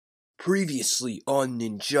Previously on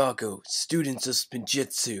Ninjago, students of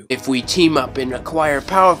Spinjitzu. If we team up and acquire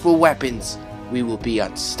powerful weapons, we will be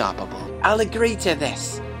unstoppable. I'll agree to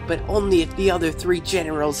this, but only if the other three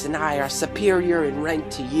generals and I are superior in rank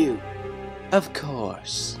to you. Of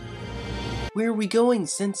course. Where are we going,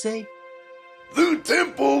 Sensei? The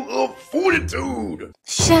Temple of Fortitude!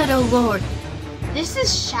 Shadowlord! This is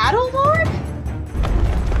Shadowlord?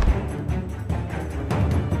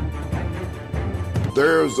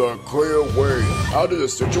 There's a clear way out of the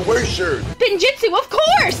situation! Spinjitzu, of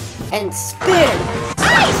course! And spin!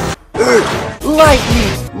 Ice!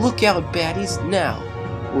 Lightning! Look out, baddies, now.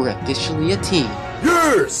 We're officially a team.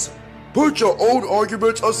 Yes! Put your old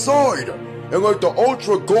arguments aside, and let the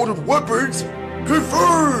ultra-golden weapons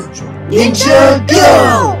converge!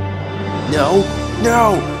 Ninjago! No,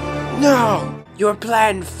 no, no! Your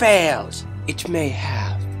plan failed. It may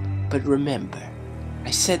have, but remember, I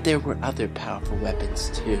said there were other powerful weapons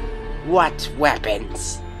too. What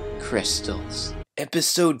weapons? Crystals.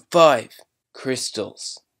 Episode 5.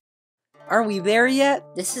 Crystals. Are we there yet?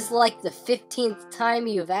 This is like the 15th time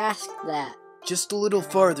you've asked that. Just a little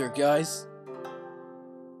farther, guys.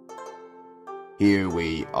 Here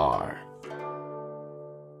we are.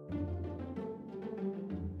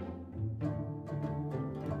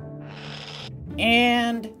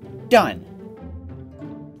 And done.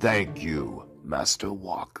 Thank you, Master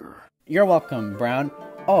Walker. You're welcome, Brown.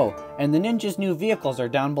 Oh, and the ninja's new vehicles are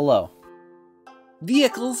down below.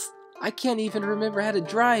 Vehicles? I can't even remember how to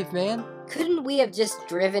drive, man. Couldn't we have just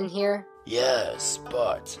driven here? Yes,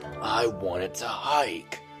 but I wanted to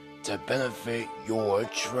hike to benefit your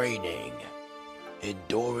training.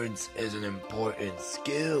 Endurance is an important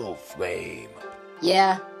skill, Flame.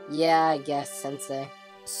 Yeah, I guess, Sensei.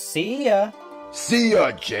 See ya. See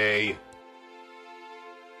ya, Jay.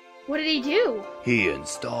 What did he do? He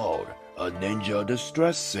installed a ninja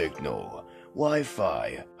distress signal,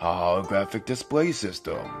 Wi-Fi, a holographic display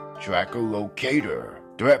system, tracker locator,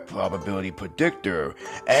 threat probability predictor,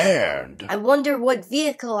 and... I wonder what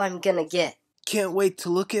vehicle I'm gonna get. Can't wait to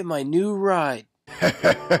look at my new ride.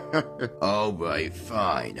 Alright,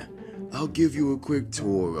 fine. I'll give you a quick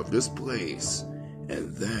tour of this place,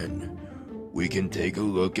 and then we can take a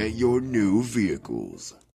look at your new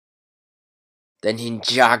vehicles. The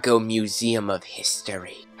Ninjago Museum of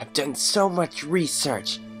History. I've done so much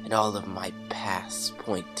research, and all of my paths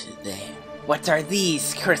point to there. What are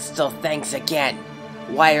these crystal things again?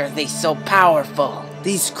 Why are they so powerful?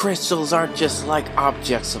 These crystals aren't just like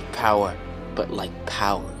objects of power, but like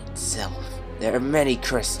power itself. There are many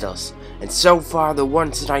crystals, and so far the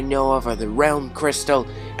ones that I know of are the Realm Crystal,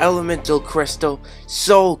 Elemental Crystal,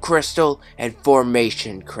 Soul Crystal, and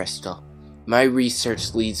Formation Crystal. My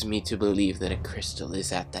research leads me to believe that a crystal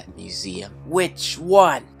is at that museum. Which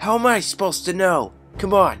one? How am I supposed to know?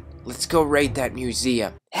 Come on, let's go raid that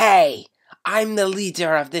museum. Hey, I'm the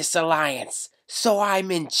leader of this alliance, so I'm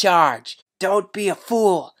in charge. Don't be a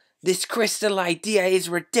fool. This crystal idea is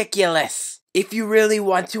ridiculous. If you really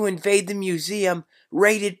want to invade the museum,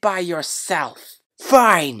 raid it by yourself.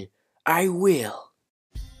 Fine, I will.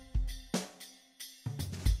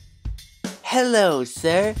 Hello,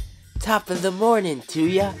 sir. Top of the morning to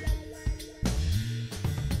ya.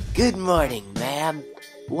 Good morning, ma'am.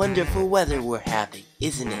 Wonderful weather we're having,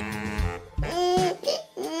 isn't it?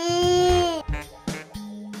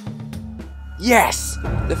 Yes!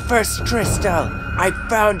 The first crystal! I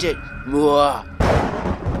found it! Mwah.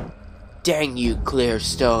 Dang you,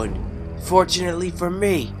 Clearstone. Fortunately for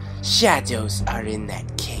me, shadows are in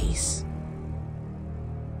that case.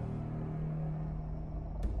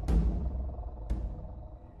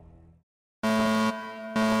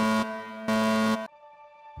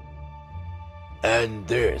 And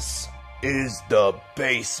this is the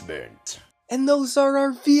basement. And those are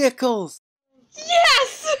our vehicles!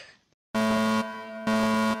 Yes!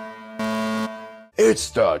 It's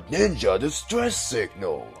the ninja distress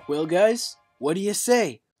signal. Well, guys, what do you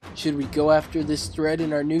say? Should we go after this threat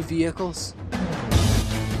in our new vehicles?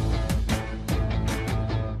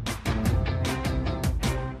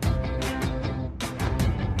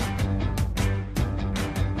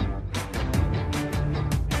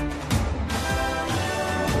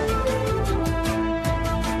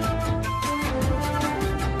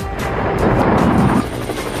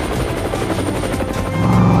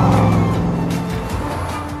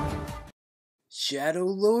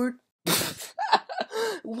 Shadowlord?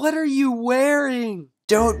 What are you wearing?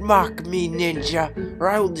 Don't mock me, ninja, or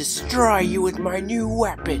I will destroy you with my new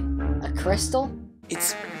weapon. A crystal?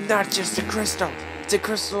 It's not just a crystal. It's a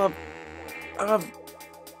crystal of...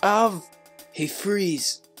 Hey,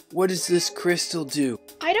 Freeze. What does this crystal do?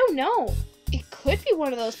 I don't know. It could be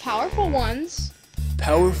one of those powerful ones.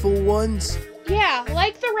 Powerful ones? Yeah,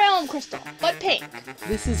 like the realm crystal, but pink.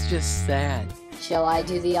 This is just sad. Shall I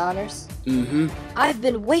do the honors? Mm-hmm. I've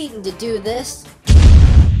been waiting to do this.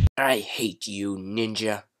 I hate you,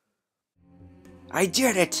 ninja. I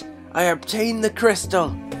did it! I obtained the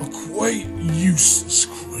crystal! A quite useless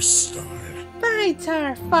crystal.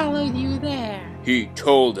 Bytar followed you there. He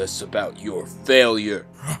told us about your failure.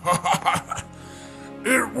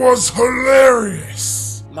 It was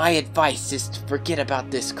hilarious. My advice is to forget about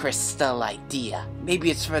this crystal idea. Maybe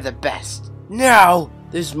it's for the best. No!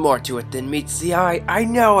 There's more to it than meets the eye, I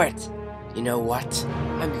know it! You know what?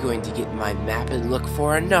 I'm going to get my map and look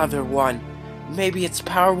for another one. Maybe its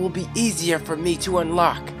power will be easier for me to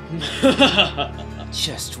unlock.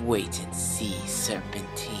 Just wait and see,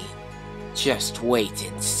 Serpentine. Just wait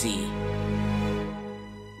and see.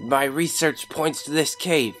 My research points to this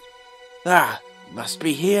cave. Ah, must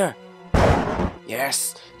be here.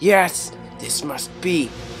 Yes, yes, this must be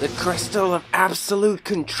the Crystal of Absolute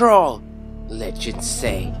Control. Legends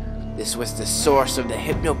say this was the source of the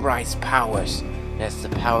Hypnobride's powers. It has the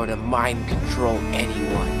power to mind control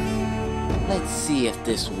anyone. Let's see if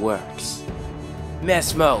this works.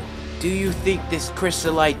 Mesmo, do you think this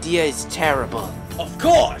crystal idea is terrible? Of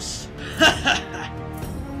course!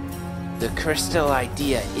 The crystal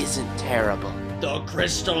idea isn't terrible. The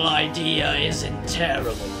crystal idea isn't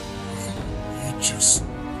terrible. You just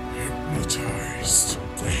hypnotized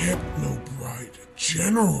the Hypnobride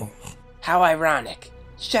General. How ironic.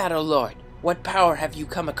 Shadowlord, what power have you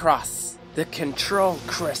come across? The Control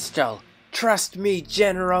Crystal. Trust me,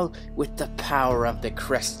 General, with the power of the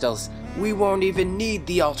crystals, we won't even need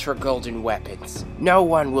the Ultra Golden weapons. No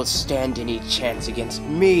one will stand any chance against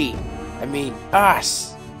me. I mean,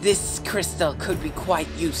 us. This crystal could be quite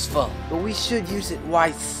useful, but we should use it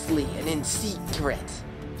wisely and in secret.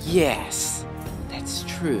 Yes, that's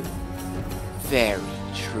true. Very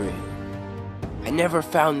true. I never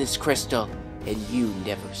found this crystal, and you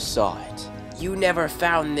never saw it. You never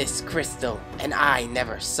found this crystal, and I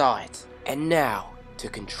never saw it. And now, to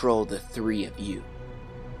control the three of you.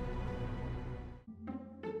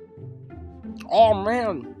 Oh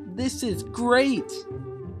man, this is great!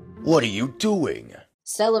 What are you doing?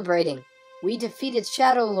 Celebrating. We defeated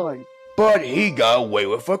Shadowlord. But he got away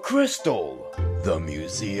with a crystal. The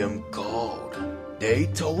museum called. They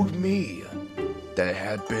told me that it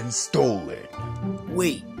had been stolen.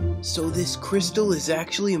 Wait, so this crystal is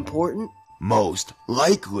actually important? Most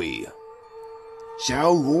likely.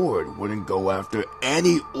 Shadowlord wouldn't go after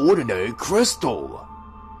any ordinary crystal.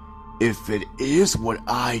 If it is what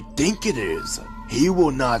I think it is, he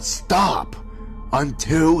will not stop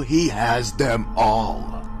until he has them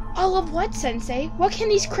all. All of what, Sensei? What can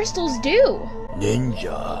these crystals do?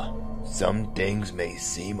 Ninja, some things may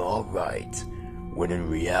seem alright, when in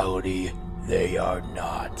reality, they are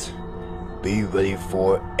not. Be ready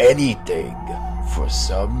for anything, for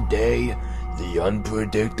someday, the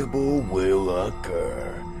unpredictable will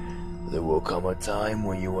occur. There will come a time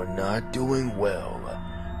when you are not doing well,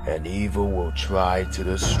 and evil will try to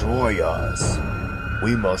destroy us.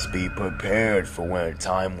 We must be prepared for when a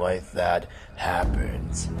time like that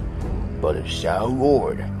happens. But if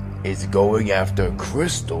Shadowlord is going after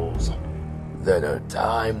crystals, then a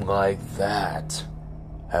time like that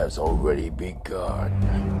has already begun.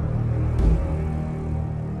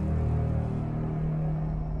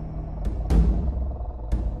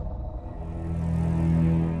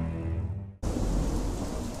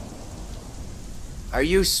 Are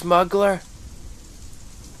you smuggler?